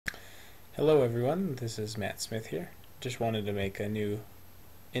Hello everyone, this is Matt Smith here. Just wanted to make a new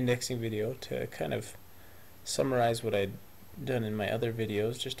indexing video to kind of summarize what I'd done in my other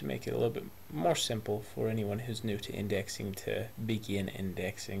videos, just to make it a little bit more simple for anyone who's new to indexing to begin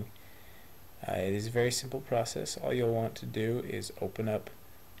indexing. It is a very simple process. All you'll want to do is open up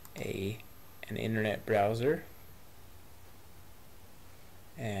an internet browser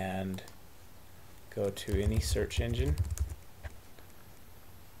and go to any search engine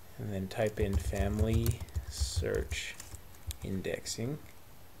and then type in family search indexing,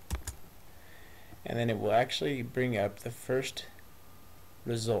 and then it will actually bring up the first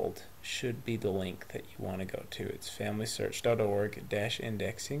result should be the link that you want to go to. It's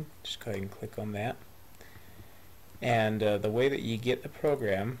familysearch.org-indexing. Just go ahead and click on that, and the way that you get the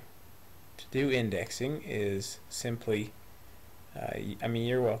program to do indexing is simply I mean,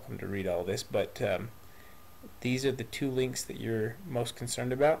 you're welcome to read all this, but these are the two links that you're most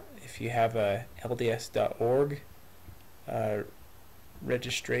concerned about. If you have a LDS.org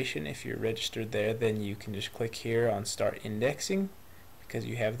registration, if you're registered there, then you can just click here on Start Indexing because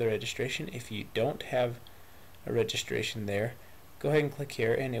you have the registration. If you don't have a registration there, go ahead and click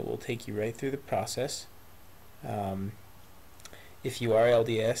here and it will take you right through the process. If you are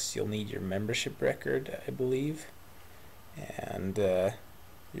LDS, you'll need your membership record, I believe, and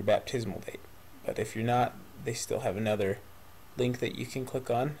your baptismal date. But if you're not, they still have another link that you can click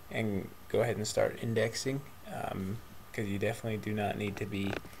on and go ahead and start indexing, because you definitely do not need to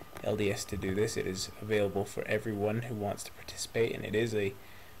be LDS to do this. It is available for everyone who wants to participate, and it is a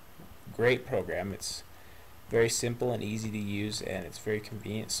great program. It's very simple and easy to use, and it's very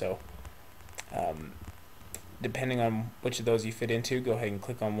convenient. So depending on which of those you fit into, go ahead and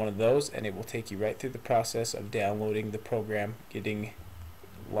click on one of those and it will take you right through the process of downloading the program,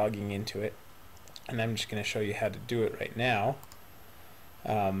 logging into it. And I'm just going to show you how to do it right now.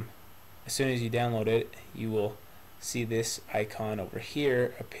 As soon as you download it, you will see this icon over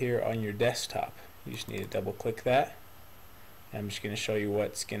here appear on your desktop. You just need to double click that. And I'm just going to show you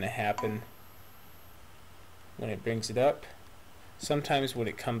what's going to happen when it brings it up. Sometimes when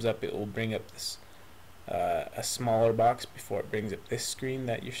it comes up, it will bring up this a smaller box before it brings up this screen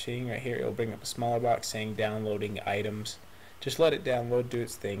that you're seeing right here. It will bring up a smaller box saying downloading items. Just let it download, do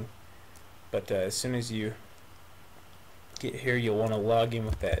its thing. But as soon as you get here, you'll want to log in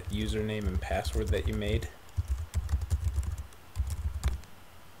with that username and password that you made.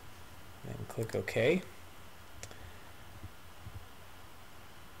 And click OK.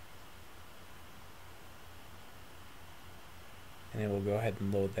 And it will go ahead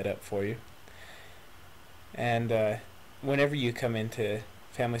and load that up for you. And whenever you come into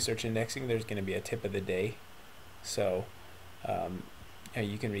Family Search Indexing, there's going to be a tip of the day. So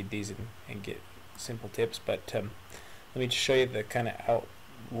you can read these and get simple tips, but let me just show you the kind of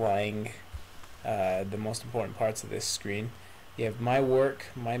outlying, the most important parts of this screen. You have my work,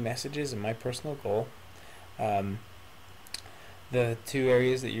 my messages, and my personal goal. The two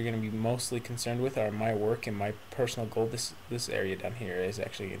areas that you're going to be mostly concerned with are my work and my personal goal. This area down here is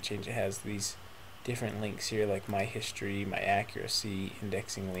actually going to change. It has these different links here, like my history, my accuracy,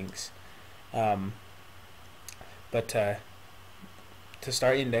 indexing links. But to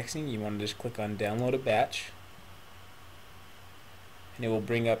start indexing, you want to just click on download a batch, and it will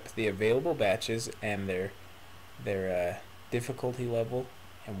bring up the available batches and their difficulty level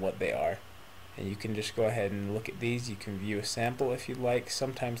and what they are. And you can just go ahead and look at these. You can view a sample if you'd like.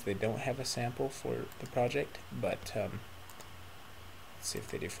 Sometimes they don't have a sample for the project, but let's see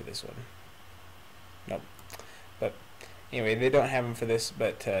if they do for this one. Nope. But anyway, they don't have them for this,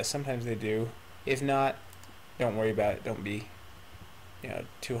 but sometimes they do. If not, don't worry about it. Don't be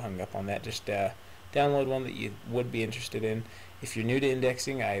too hung up on that. Just download one that you would be interested in. If you're new to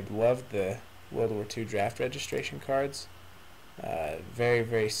indexing, I love the World War II draft registration cards. Very,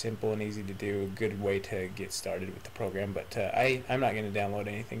 very simple and easy to do. A good way to get started with the program. But I'm not going to download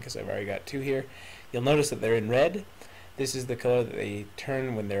anything because I've already got two here. You'll notice that they're in red. This is the color that they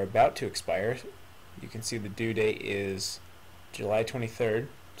turn when they're about to expire. You can see the due date is July 23rd.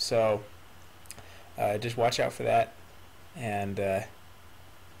 So just watch out for that. And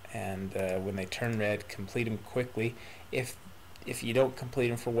when they turn red, complete them quickly. If you don't complete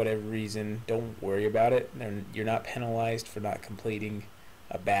them for whatever reason, don't worry about it. You're not penalized for not completing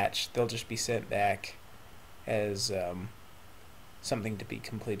a batch. They'll just be sent back as something to be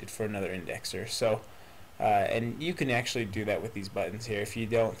completed for another indexer. So and you can actually do that with these buttons here. If you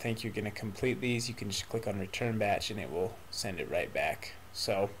don't think you're going to complete these, you can just click on return batch and it will send it right back.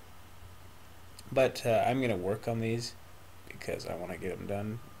 So but I'm going to work on these because I want to get them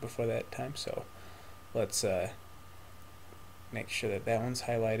done before that time. So let's make sure that that one's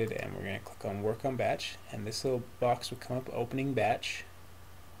highlighted, and we're going to click on work on batch, and this little box will come up, opening batch.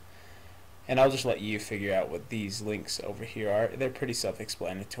 And I'll just let you figure out what these links over here are. They're pretty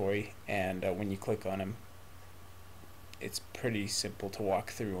self-explanatory, and when you click on them, it's pretty simple to walk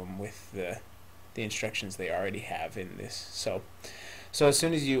through them with the instructions they already have in this. So as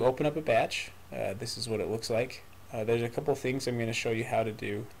soon as you open up a batch, this is what it looks like. There's a couple things I'm going to show you how to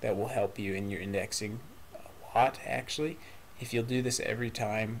do that will help you in your indexing a lot, actually. If you'll do this every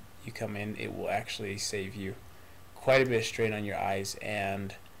time you come in, it will actually save you quite a bit of strain on your eyes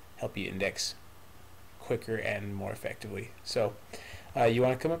and help you index quicker and more effectively. So you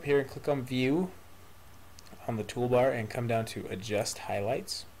want to come up here and click on View on the toolbar and come down to Adjust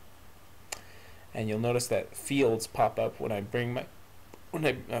Highlights. And you'll notice that fields pop up when I bring my when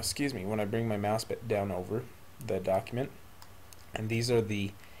I bring my mouse down over the document, and these are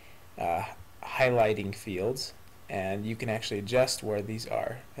the highlighting fields, and you can actually adjust where these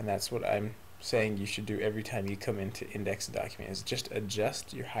are, and that's what I'm saying you should do every time you come in to index a document, is just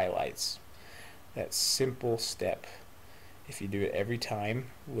adjust your highlights. That simple step, if you do it every time,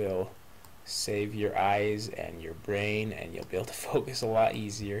 will save your eyes and your brain, and you'll be able to focus a lot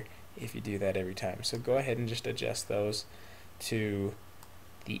easier if you do that every time. So go ahead and just adjust those to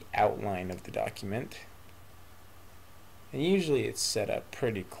the outline of the document, and usually it's set up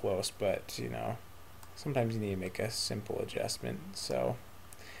pretty close, but you know, sometimes you need to make a simple adjustment. So,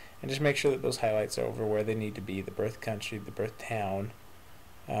 and just make sure that those highlights are over where they need to be, the birth country, the birth town,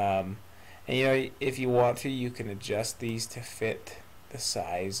 and you know, if you want to, you can adjust these to fit the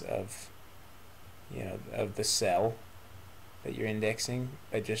size of, you know, of the cell that you're indexing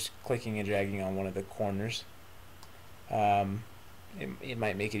by just clicking and dragging on one of the corners. It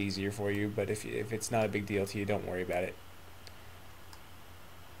might make it easier for you, but if it's not a big deal to you, don't worry about it.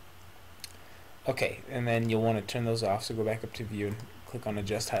 Okay, and then you'll want to turn those off, so go back up to View and click on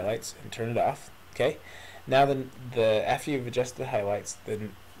Adjust Highlights and turn it off. Okay, now after you've adjusted the highlights, the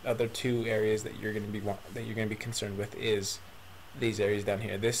other two areas that you're going to be concerned with is these areas down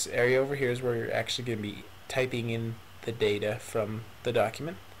here. This area over here is where you're actually going to be typing in the data from the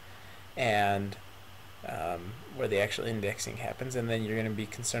document, and where the actual indexing happens, and then you're going to be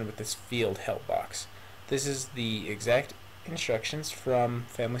concerned with this field help box. This is the exact instructions from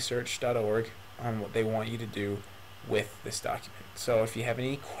FamilySearch.org on what they want you to do with this document. So if you have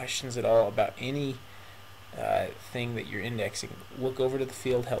any questions at all about any thing that you're indexing, look over to the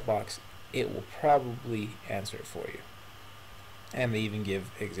field help box. It will probably answer it for you, and they even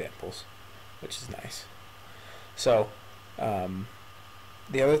give examples, which is nice. So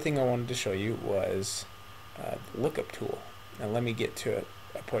the other thing I wanted to show you was the lookup tool. Now let me get to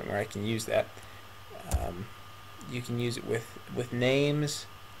a point where I can use that. You can use it with names,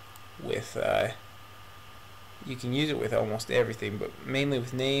 you can use it with almost everything, but mainly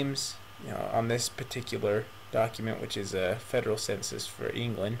with names. You know, on this particular document, which is a federal census for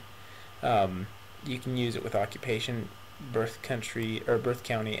England, you can use it with occupation, birth country or birth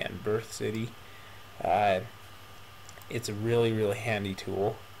county, and birth city. It's a really, really handy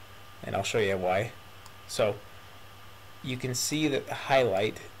tool, and I'll show you why. So you can see that the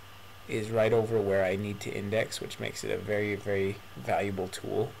highlight is right over where I need to index, which makes it a very, very valuable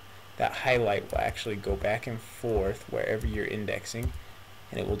tool. That highlight will actually go back and forth wherever you're indexing,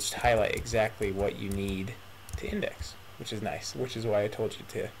 and it will just highlight exactly what you need to index, which is nice, which is why I told you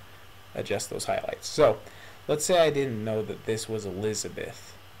to adjust those highlights. So let's say I didn't know that this was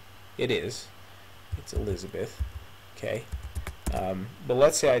Elizabeth. It is. It's Elizabeth. Okay. But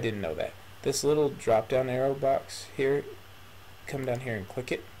let's say I didn't know that. This little drop down arrow box here, come down here and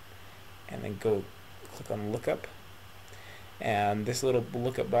click it, and then go click on lookup, and this little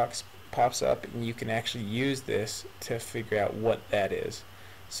lookup box pops up, and you can actually use this to figure out what that is.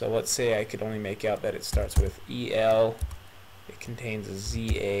 So let's say I could only make out that it starts with EL, it contains a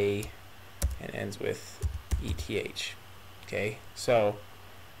ZA, and ends with ETH. Okay, so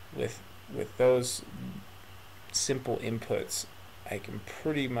with those simple inputs, I can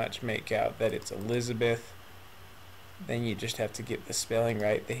pretty much make out that it's Elizabeth. Then you just have to get the spelling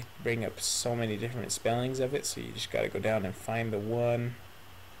right. They bring up so many different spellings of it, so you just got to go down and find the one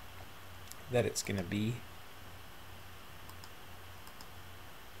that it's going to be.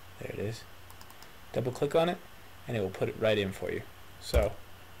 There it is. Double click on it, and it will put it right in for you. So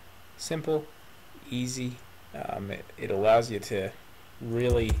simple, easy. It allows you to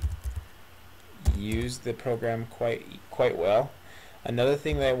really use the program quite well. Another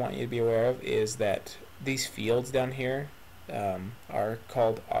thing that I want you to be aware of is that these fields down here are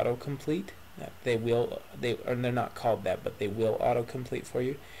called autocomplete. They're not called that, but they will autocomplete for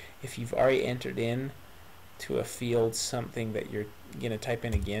you. If you've already entered in to a field something that you're going to type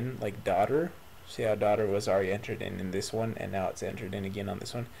in again, like daughter. See how daughter was already entered in this one, and now it's entered in again on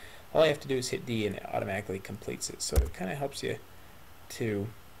this one. All you have to do is hit D and it automatically completes it. So it kind of helps you to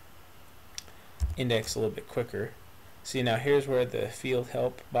index a little bit quicker. See, now here's where the field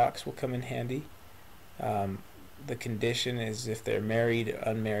help box will come in handy. The condition is if they're married,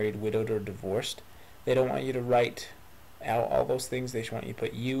 unmarried, widowed, or divorced. They don't want you to write out all those things. They just want you to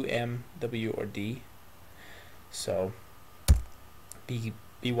put U, M, W, or D. So be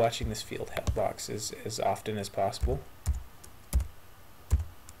watching this field help box as often as possible.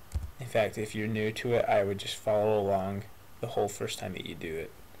 In fact, if you're new to it, I would just follow along the whole first time that you do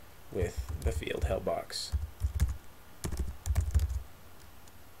it with the field help box.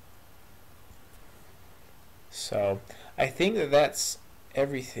 So I think that that's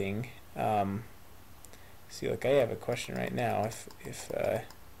everything. See, look, I have a question right now.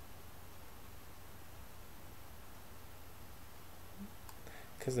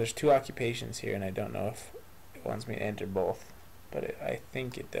 Because there's two occupations here, and I don't know if it wants me to enter both, but I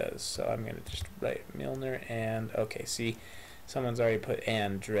think it does. So I'm going to just write Milner and, okay, see, someone's already put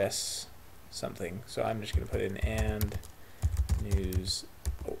and dress something, so I'm just going to put in and news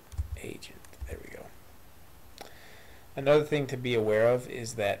agent. There we go. Another thing to be aware of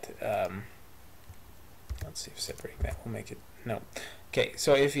is that, let's see if separating that will make it, no. Okay,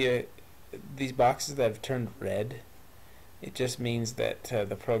 so if these boxes that have turned red, it just means that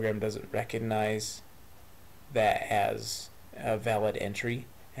the program doesn't recognize that as a valid entry,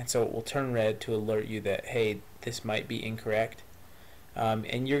 and so it will turn red to alert you that, hey, this might be incorrect,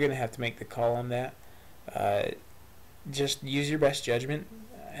 and you're going to have to make the call on that. Just use your best judgment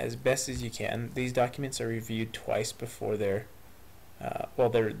as best as you can. These documents are reviewed twice before they're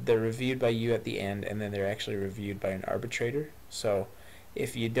reviewed by you at the end, and then they're actually reviewed by an arbitrator. So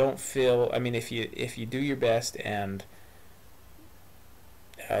if you don't feel, I mean, if you do your best and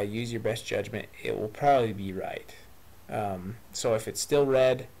use your best judgment, it will probably be right. So if it's still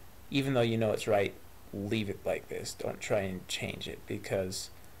red, even though you know it's right, leave it like this. Don't try and change it, because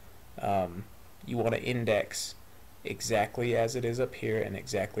you want to index exactly as it is up here and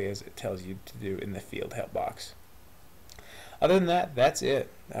exactly as it tells you to do in the field help box. Other than that, that's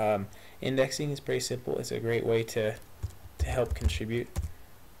it. Indexing is pretty simple. It's a great way to help contribute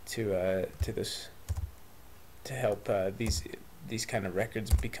to this, to help these kind of records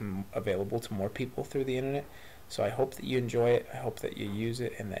become available to more people through the internet. So I hope that you enjoy it. I hope that you use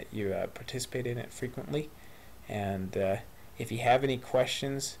it and that you participate in it frequently. And if you have any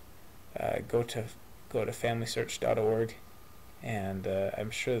questions, go to FamilySearch.org, and I'm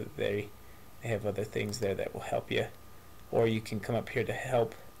sure that they have other things there that will help you. Or you can come up here to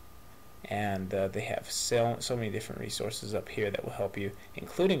help, and they have so many different resources up here that will help you,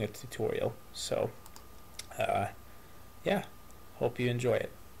 including a tutorial. So yeah, hope you enjoy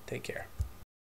it. Take care.